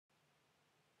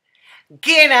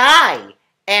G'day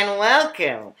and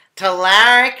welcome to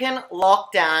Larrikin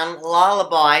Lockdown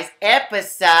Lullabies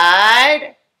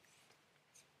episode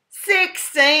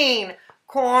 16,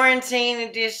 quarantine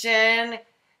edition,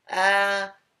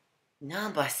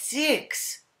 number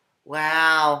 6.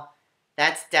 Wow,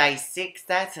 that's day 6.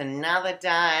 That's another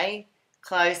day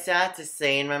closer to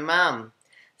seeing my mum.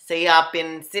 See, I've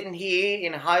been sitting here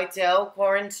in a hotel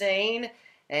quarantine,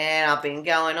 and I've been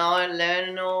going on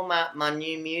learning all my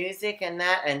new music and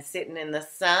that, and sitting in the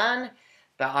sun.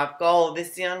 But I've got all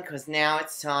this on because now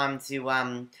it's time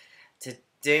to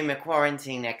do my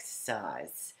quarantine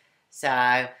exercise.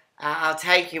 So I'll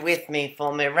take you with me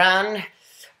for my run.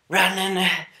 Running,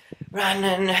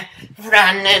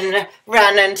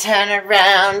 turn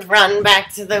around, run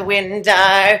back to the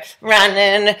window,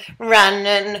 running.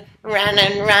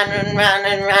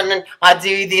 I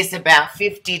do this about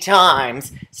 50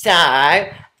 times. So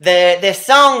the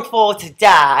song for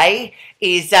today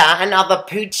is another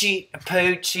Puccini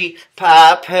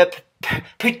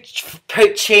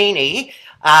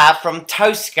from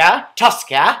Tosca.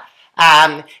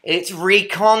 It's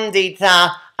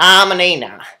Recondita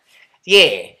Armonia.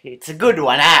 Yeah, it's a good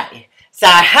one, eh? So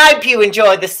I hope you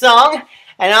enjoyed the song,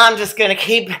 and I'm just going to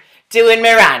keep doing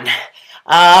my run.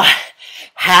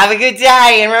 Have a good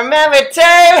day, and remember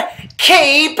to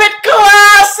keep it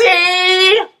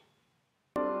classy!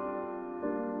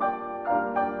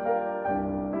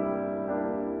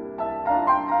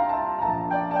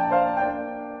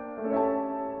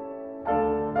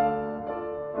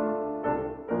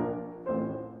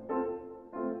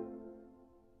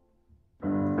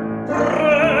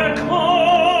 Recondita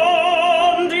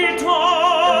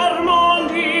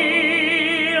Armonia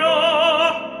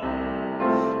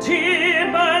di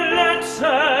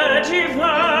bellezze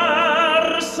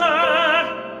diverse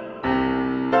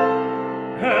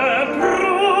e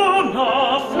bruna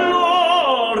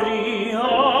floria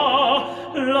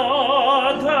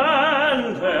latente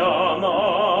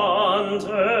amante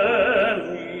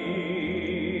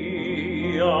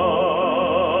mia.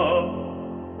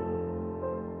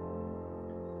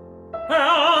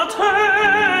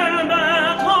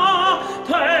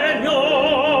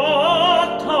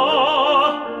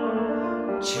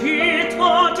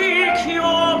 Città di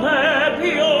chiome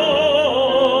bionde,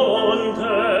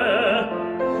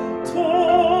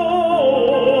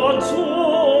 tuo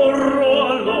azzurro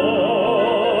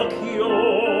all'occhio,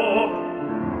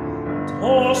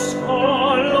 Tosca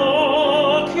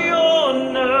all'occhio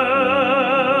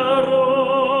nero.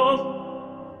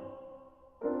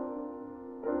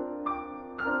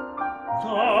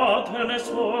 Datene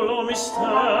solo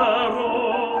mistero,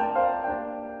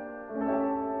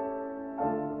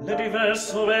 le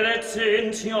diverse bellezze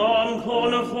intiam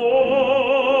confonde,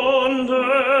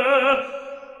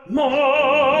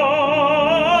 ma